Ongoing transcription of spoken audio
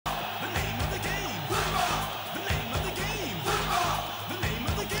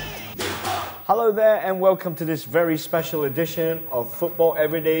Hello there and welcome to this very special edition of Football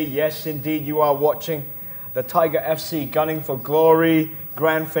Everyday. Yes, indeed, you are watching the Tiger FC Gunning for Glory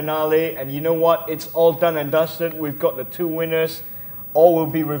Grand Finale. And you know what? It's all done and dusted. We've got the two winners. All will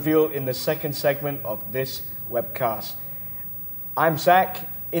be revealed in the second segment of this webcast. I'm Zack.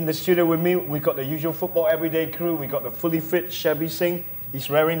 In the studio with me, we've got the usual Football Everyday crew. We've got the fully fit Shebby Singh. He's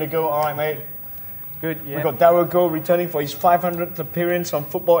raring to go. All right, mate. Good, yeah. We've got Daryl returning for his 500th appearance on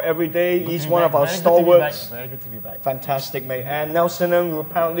Football Everyday. He's one of our stalwarts. Very good to be back. Fantastic, mate. And Nelsen, who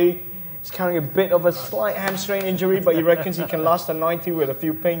apparently is carrying a bit of a slight hamstring injury, but he reckons he can last a 90 with a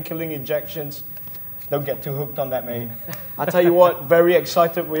few pain-killing injections. Don't get too hooked on that, mate. I'll tell you what, very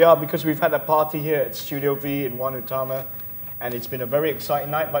excited we are because we've had a party here at Studio V in Wanutama. And it's been a very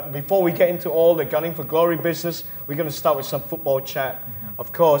exciting night. But before we get into all the Gunning for Glory business, we're going to start with some football chat.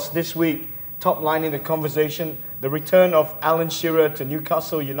 Of course, this week, top line in the conversation, the return of Alan Shearer to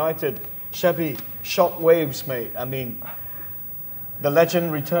Newcastle United. Shebby, shock waves, mate. I mean, the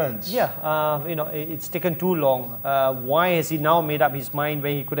legend returns. Yeah, you know, it's taken too long. Why has he now made up his mind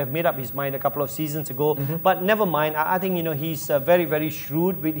when he could have made up his mind a couple of seasons ago? But never mind. I think, you know, he's very, very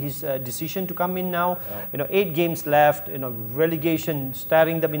shrewd with his decision to come in now. Right. You know, 8 games left, you know, relegation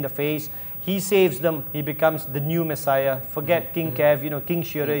staring them in the face. He saves them, he becomes the new Messiah. Forget King Kev, you know, King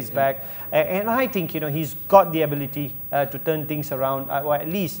Shearer is back. And I think, you know, he's got the ability to turn things around, or at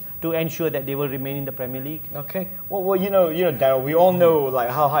least to ensure that they will remain in the Premier League. Okay. Well, you know, Daryl, we all know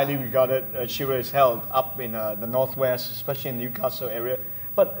like how highly regarded Shearer is held up in the Northwest, especially in the Newcastle area.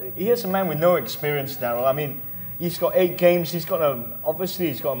 But here's a man with no experience, Daryl. I mean, he's got 8 games. He's got obviously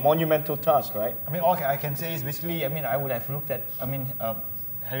he's got a monumental task, right? I mean, all I can say is basically, I mean, I would have looked at,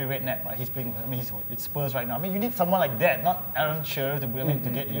 Harry Redknapp, but he's playing. I mean, he's with Spurs right now. I mean, you need someone like that, not Aaron Shearer to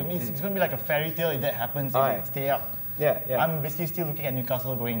get. I mean, it's going to be like a fairy tale if that happens. If they stay up. Yeah. I'm basically still looking at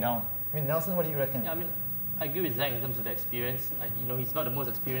Newcastle going down. I mean, Nelsen, what do you reckon? Yeah, I mean, I agree with Zack in terms of the experience. You know, he's not the most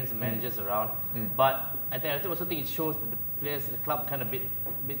experienced managers around, but I also think it shows that the players, the club, kind of bit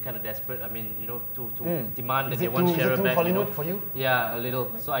desperate. I mean, you know, to demand that they want Shearer back. Hollywood for you? Yeah, a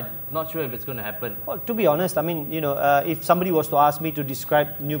little. So I'm not sure if it's going to happen. Well, to be honest, I mean, you know, if somebody was to ask me to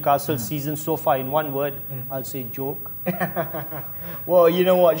describe Newcastle's season so far in one word, I'll say joke. Well, you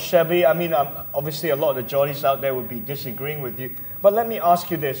know what, Shebby? I mean, obviously a lot of the Geordies out there would be disagreeing with you. But let me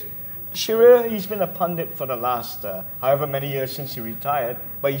ask you this. Shearer, he's been a pundit for the last however many years since he retired,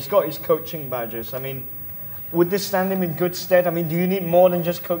 but he's got his coaching badges. I mean, would this stand him in good stead? I mean, do you need more than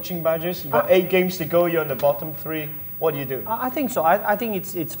just coaching badges? You've got 8 games to go, you're in the bottom 3. What do you do? I think so. I think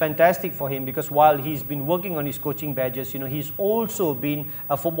it's fantastic for him because while he's been working on his coaching badges, you know, he's also been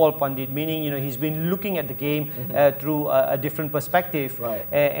a football pundit, meaning, you know, he's been looking at the game through a different perspective. Right.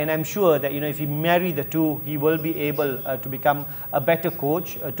 And I'm sure that, you know, if he marry the two, he will be able to become a better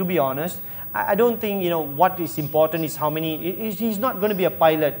coach, to be honest. I don't think, you know, what is important is how many, he's not going to be a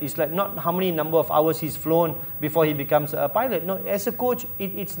pilot. It's like not how many number of hours he's flown before he becomes a pilot. No, as a coach,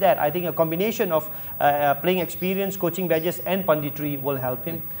 it's that. I think a combination of playing experience, coaching badges and punditry will help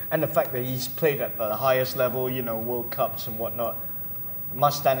him. And the fact that he's played at the highest level, you know, World Cups and whatnot,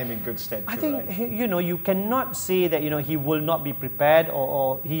 must stand him in good stead too, I think, right? you know, you cannot say that, you know, he will not be prepared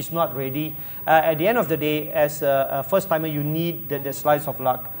or he's not ready. At the end of the day, as a first-timer, you need the slice of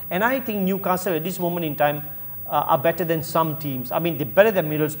luck. And I think Newcastle at this moment in time are better than some teams. I mean, they're better than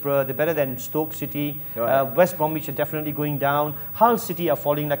Middlesbrough, they're better than Stoke City, right. West Bromwich are definitely going down, Hull City are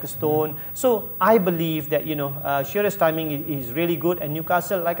falling like a stone. So I believe that, you know, Shearer's timing is really good, and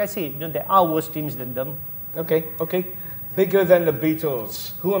Newcastle, like I say, you know, there are worse teams than them. Okay. Bigger than the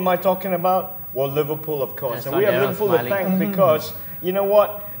Beatles. Who am I talking about? Well, Liverpool, of course. Yes, and we have Daryl's Liverpool to thank because, you know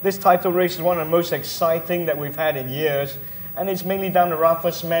what? This title race is one of the most exciting that we've had in years. And it's mainly down to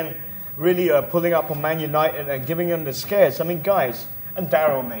Rafa's men really pulling up on Man United and giving them the scares. I mean, guys, and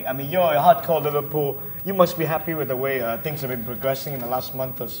Daryl, mate, I mean, you're a hardcore Liverpool. You must be happy with the way things have been progressing in the last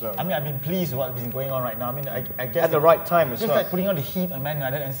month or so. I mean, I've been pleased with what's been going on right now. I mean, I guess... At the right time as well. Just like putting on the heat on Man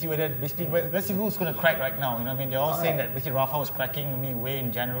United and see whether, basically, let's see who's going to crack right now. You know, I mean, they're all saying that basically Rafa was cracking way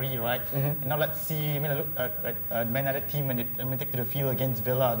in January, right? And now let's see, I mean, look at Man United team when they take to the field against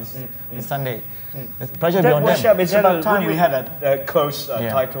Villa this Sunday. There's pressure beyond them. It's about time we had a close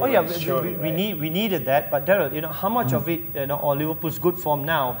title. Oh yeah, race, surely, we needed that. But Daryl, you know, how much of it, you know, or Liverpool's good form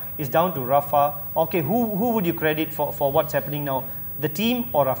now is down to Rafa. Okay, who would you credit for what's happening now? The team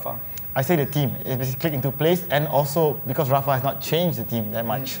or Rafa? I say the team. It's basically clicked into place, and also because Rafa has not changed the team that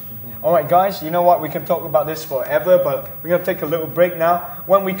much. All right, guys, you know what? We can talk about this forever, but we're going to take a little break now.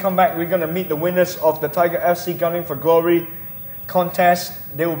 When we come back, we're going to meet the winners of the Tiger FC Gunning for Glory contest.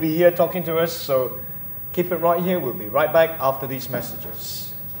 They will be here talking to us, so keep it right here. We'll be right back after these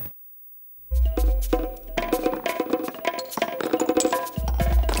messages.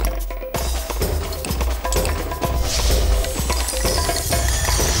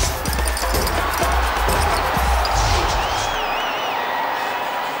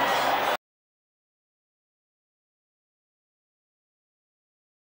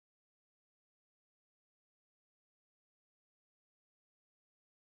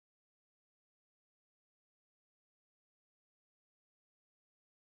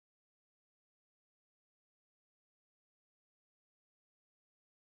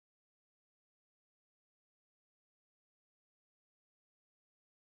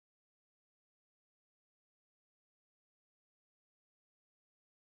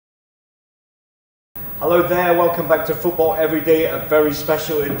 Hello there, welcome back to Football Every Day, a very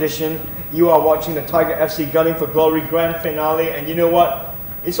special edition. You are watching the Tiger FC Gunning for Glory Grand Finale, and you know what?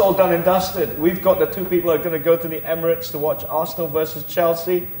 It's all done and dusted. We've got the two people who are going to go to the Emirates to watch Arsenal versus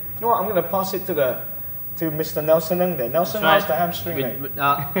Chelsea. You know what? I'm going to pass it to Mr. Nelsen there. Nelsen, how's the hamstring, mate? Getting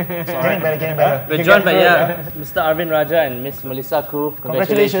better. We're joined by Mr. Arvind, Rajah and Miss Melissa Khoo.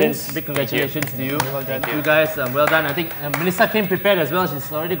 Congratulations. Big congratulations to you. Well done. You guys, well done. I think Melissa came prepared as well.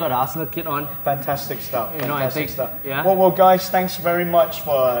 She's already got an Arsenal kit on. Fantastic stuff. You know, I think, yeah. Well, guys, thanks very much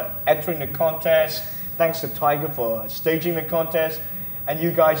for entering the contest. Thanks to Tiger for staging the contest. And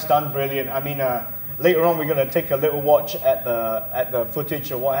you guys done brilliant. I mean, later on we're going to take a little watch at the footage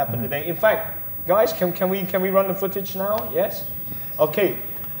of what happened today. In fact, guys, can we run the footage now? Yes? Okay.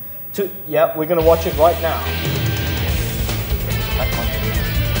 Yeah, we're going to watch it right now.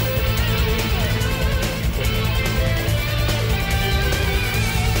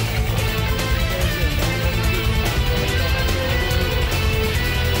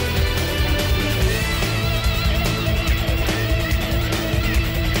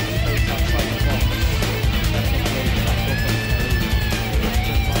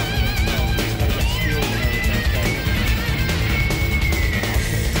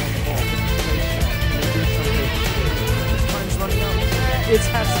 It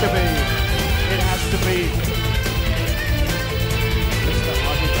has to be. It has to be. Mr.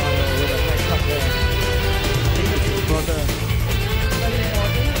 Arvind with a haircut there. I think it's his brother.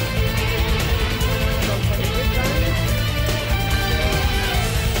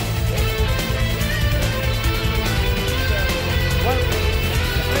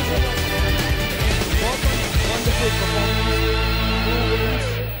 Wonderful performance. 2 wins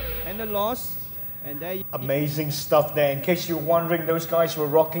and a loss. And there you Amazing stuff there. In case you're wondering, those guys were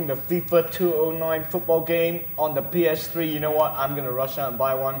rocking the FIFA 209 football game on the PS3. You know what? I'm going to rush out and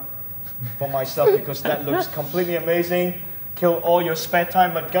buy one for myself because that looks completely amazing. Kill all your spare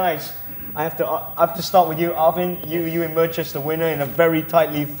time. But guys, I have to start with you, Arvind. You emerged as the winner in a very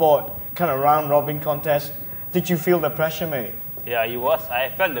tightly fought kind of round robin contest. Did you feel the pressure, mate? Yeah, it was. I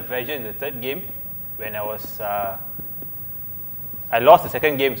felt the pressure in the third game when I was... I lost the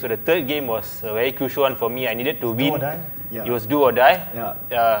second game, so the third game was a very crucial one for me. I needed to win. Do or die? Yeah. It was do or die.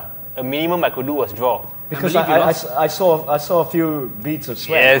 Yeah. A minimum I could do was draw. Because I saw a few beads of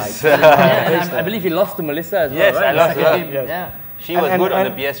sweat. Yes. Like, Yeah, and I believe he lost to Melissa as well, Yes, right? I lost to her. Game. Yes. Yeah. She was good on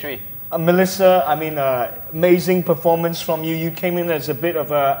the PS3. Melissa, I mean, amazing performance from you. You came in as a bit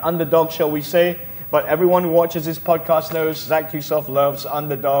of an underdog, shall we say. But everyone who watches this podcast knows Zack Yusof loves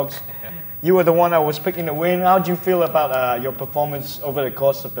underdogs. You were the one that was picking the win. How did you feel about your performance over the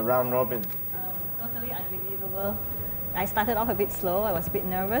course of the round robin? Totally unbelievable. I started off a bit slow. I was a bit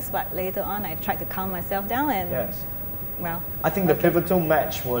nervous, but later on I tried to calm myself down and, Yes. well. I think the pivotal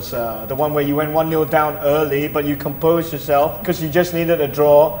match was the one where you went 1-0 down early, but you composed yourself because you just needed a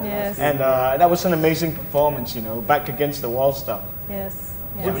draw. Yes. And that was an amazing performance, you know, back against the wall stuff. Yes.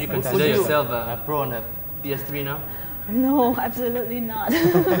 So yes. would you consider yourself a pro on the PS3 now? No, absolutely not.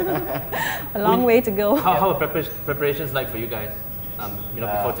 A long way to go. How are preparations like for you guys?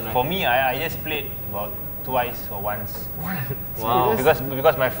 Before tonight. For me, I just played about twice or once. Wow.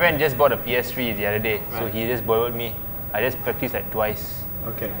 Because my friend just bought a PS3 the other day, so he just borrowed me. I just practiced like twice.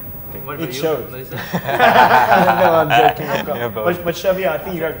 Okay. What It about you, showed. Melissa? No, I'm joking. Yeah, But Shebby, I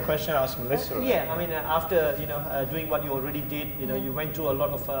think you had a question to ask Melissa. Right? Yeah, I mean, after doing what you already did, you went through a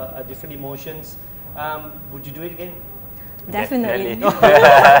lot of different emotions. Would you do it again? Definitely.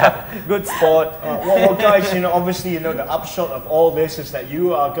 Good sport. Well, guys, obviously, the upshot of all this is that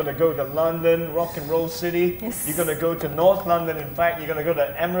you are going to go to London, rock and roll city. Yes. You're going to go to North London. In fact, you're going to go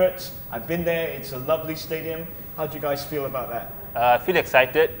to Emirates. I've been there. It's a lovely stadium. How do you guys feel about that? I feel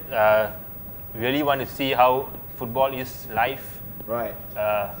excited. Really want to see how football is live. Right.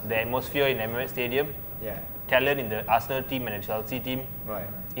 The atmosphere in Emirates Stadium. Yeah. Talent in the Arsenal team and the Chelsea team. Right.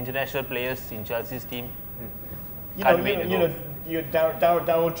 International players in Chelsea's team.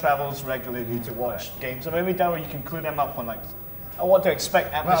 Daryl travels regularly to watch games. So maybe Daryl, you can clue them up on what to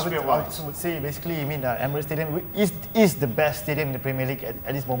expect atmosphere-wise. I would say basically, Emirates Stadium is the best stadium in the Premier League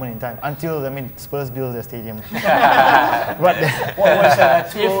at this moment in time. Until Spurs build the stadium. What was that?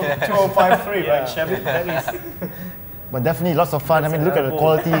 2053, right, Shebby? But definitely lots of fun. I mean, look at the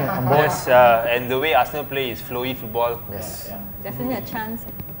quality on board. Yes, and the way Arsenal play is flowy football. Yes. Definitely a chance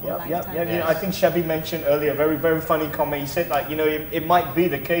for a lifetime. You know, I think Shebby mentioned earlier, very, very funny comment. He said, like, you know, it might be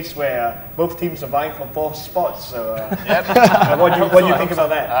the case where both teams are vying for 4th spots. So, what do you think about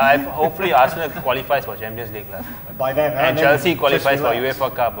that? Hopefully Arsenal qualifies for Champions League. By then, And Chelsea qualifies for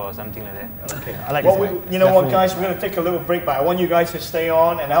UEFA Cup or something like that. Okay. I like Well, this. you know what, guys? We're going to take a little break, but I want you guys to stay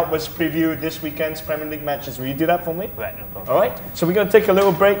on and help us preview this weekend's Premier League matches. Will you do that for me? Right, no problem. All right. So we're going to take a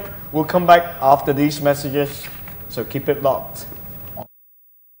little break. We'll come back after these messages. So keep it locked.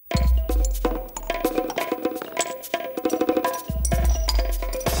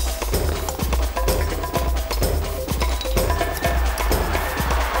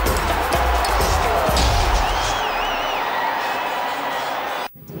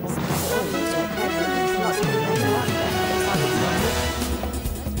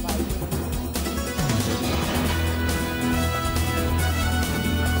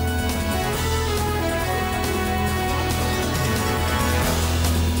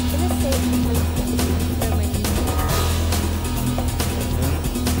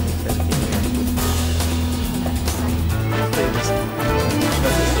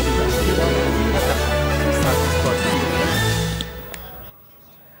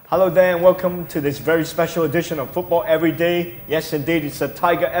 Hello there and welcome to this very special edition of Football Every Day. Yes indeed, it's the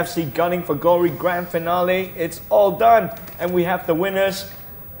Tiger FC Gunning for Glory Grand Finale. It's all done and we have the winners,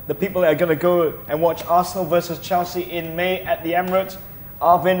 the people that are going to go and watch Arsenal versus Chelsea in May at the Emirates.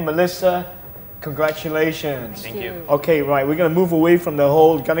 Arvind, Melissa, congratulations. Thank you. Okay, right, we're going to move away from the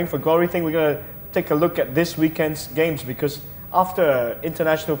whole Gunning for Glory thing. We're going to take a look at this weekend's games because after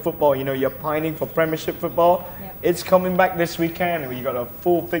international football, you know, you're pining for Premiership football. Yep. It's coming back this weekend. We got a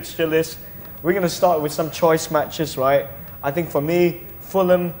full fixture list. We're going to start with some choice matches, right? I think for me,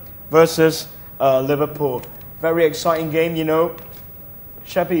 Fulham versus Liverpool. Very exciting game, you know.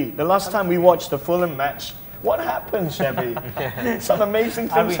 Shebby, the last time we watched the Fulham match, what happened, Shebby? Some amazing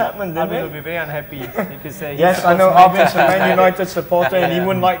things happened, didn't Arvind will it? be very unhappy because Yes, I know Arvind's a Man United supporter and he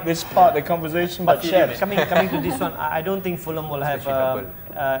wouldn't like this part of the conversation, but Sheb. coming to this one, I don't think Fulham will have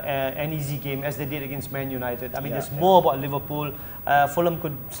an easy game as they did against Man United. I mean, there's more about Liverpool. Fulham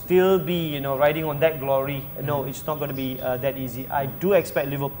could still be, you know, riding on that glory. No, it's not going to be that easy. I do expect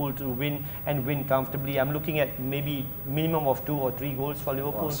Liverpool to win and win comfortably. I'm looking at maybe minimum of 2 or 3 goals for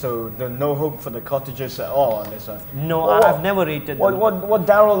Liverpool. So no hope for the Cottagers at all on this one. No, I've never rated them. What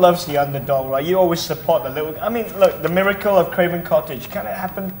Daryl loves the underdog, right? You always support the little. I mean, look, the miracle of Craven Cottage. Can it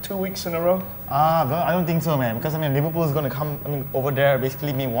happen 2 weeks in a row? I don't think so, man. Because I mean, Liverpool is going to come. I mean, over there,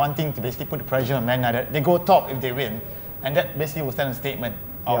 basically me wanting to basically put the pressure on Man United. They go top if they win, and that basically will send a statement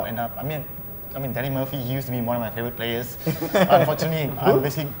out and up. I mean, Danny Murphy. He used to be one of my favorite players. Unfortunately, I'm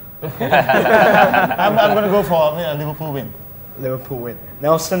basically. I'm going to go for a Liverpool win. Liverpool win.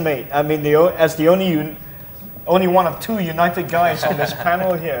 Nelsen, mate. I mean, as the only one of 2 United guys on this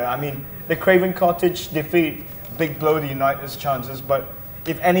panel here. I mean, the Craven Cottage defeat, big blow to United's chances. But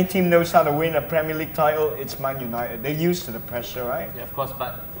if any team knows how to win a Premier League title, it's Man United. They're used to the pressure, right? Yeah, of course,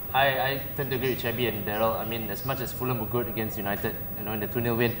 but I tend to agree with Shebby and Daryl. I mean, as much as Fulham were good against United, you know, in the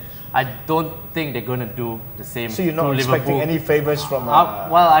 2-0 win, I don't think they're going to do the same. So you're not to expecting Liverpool. any favours from?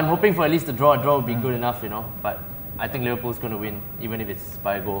 Well, I'm hoping for at least a draw. A draw would be good enough, you know. But I think Liverpool's going to win, even if it's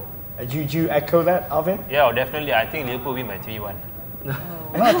by a goal. Do you echo that, Arvind? Yeah, definitely. I think Liverpool win by 3-1.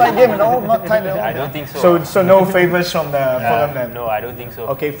 Not a tight game at all. Not tight at all. I don't think so. So no favours from the Fulham then? No, I don't think so.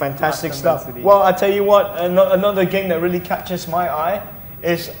 Okay, fantastic stuff. Well, I tell you what, another game that really catches my eye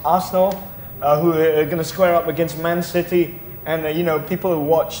is Arsenal, who are going to square up against Man City. And you know, people who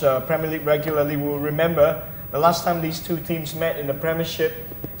watch Premier League regularly will remember the last time these 2 teams met in the Premiership.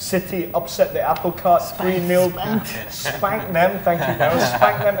 City upset the apple cart 3-0. Spanked them, thank you, Daryl.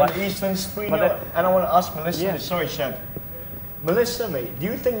 Spanked them on Eastlands 3-0. And I want to ask Melissa, sorry, Sheb. Melissa, mate, do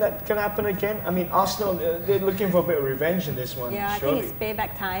you think that can happen again? I mean, Arsenal, they're looking for a bit of revenge in this one. Yeah, surely. I think it's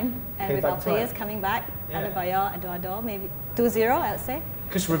payback time. And with Payback our players time. coming back, Yeah. Adebayor, Eduardo, maybe 2-0, I would say.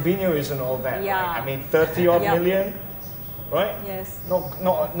 Because Rubinho isn't all that, Yeah. right? I mean, 30-odd Yep. million, right? Yes.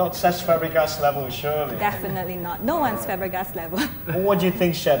 Not Cesc Fabregas level, surely. Definitely not. No one's Fabregas level. Well, what do you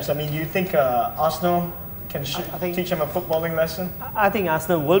think, Shebs? I mean, do you think Arsenal can teach them a footballing lesson? I think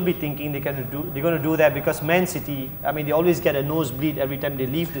Arsenal will be thinking they're going to do that because Man City, I mean, they always get a nosebleed every time they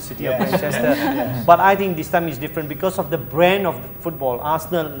leave the city of Manchester. But I think this time is different because of the brand of football.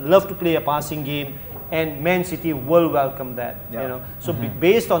 Arsenal love to play a passing game, and Man City will welcome that. You know, so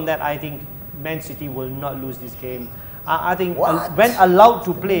based on that, I think Man City will not lose this game. I think What? when allowed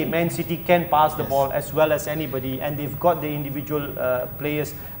to play, Man City can pass the ball as well as anybody, and they've got the individual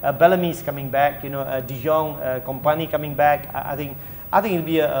players. Bellamy is coming back, De Jong, Kompany coming back. I think it'll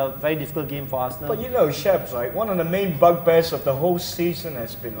be a very difficult game for Arsenal. But you know, Shebs, right? One of the main bugbears of the whole season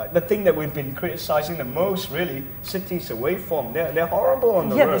has been like the thing that we've been criticising the most, really. City's away form. They're horrible on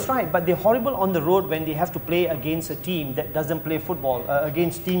the road. Yeah, that's right. But they're horrible on the road when they have to play against a team that doesn't play football,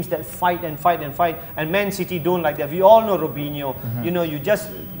 against teams that fight and fight and fight. And Man City don't like that. We all know Robinho. You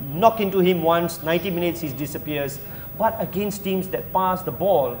just knock into him once, 90 minutes he disappears. But against teams that pass the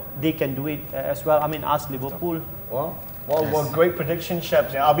ball, they can do it as well. I mean, ask Liverpool. Well, great prediction,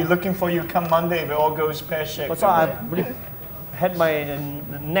 Shebs. I'll be looking for you come Monday if it all goes pear-shaped. What's up? I've really had my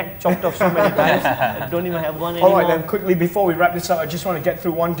neck chopped off so many times. I don't even have one anymore. All right, then quickly, before we wrap this up, I just want to get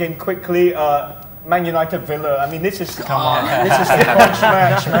through one game quickly. Man United Villa. I mean, this is the crunch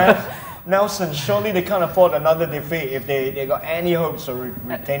match, man. Nelson, surely they can't afford another defeat if they got any hopes of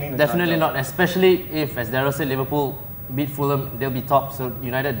retaining the Definitely title. not, especially if, as Daryl said, Liverpool beat Fulham, they'll be top. So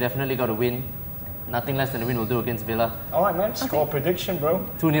United definitely got to win. Nothing less than a win will do against Villa. All right, man. Score prediction, bro.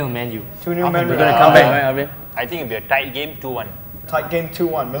 2-0 Man U. 2-0 Man U. We're going to come back, right, Arvind? I think it'll be a tight game, 2-1. Tight game,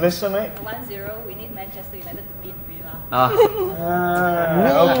 2-1. Melissa, mate? 1-0, we need Manchester United to beat Villa.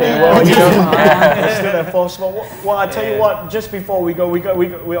 Okay, well, it's still a false spot. Well, I tell you what, just before we go,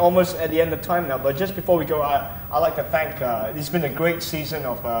 we're almost at the end of time now, but just before we go, I'd like to thank, it's been a great season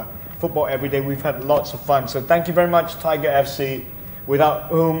of football every day. We've had lots of fun. So thank you very much, Tiger FC, without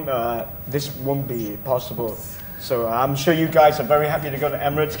whom this won't be possible. So I'm sure you guys are very happy to go to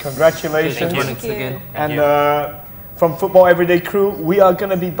Emirates. Congratulations. Thank you again. And from Football Everyday Crew, we are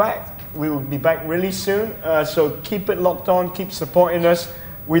going to be back. We will be back really soon. So keep it locked on, keep supporting us.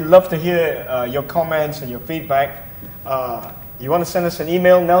 We'd love to hear your comments and your feedback. You want to send us an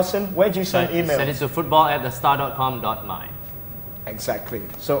email, Nelson? Where do you send emails? Send it to football@thestar.com.my. Exactly.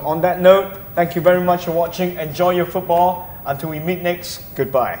 So on that note, thank you very much for watching. Enjoy your football. Until we meet next,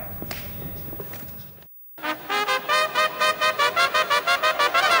 goodbye.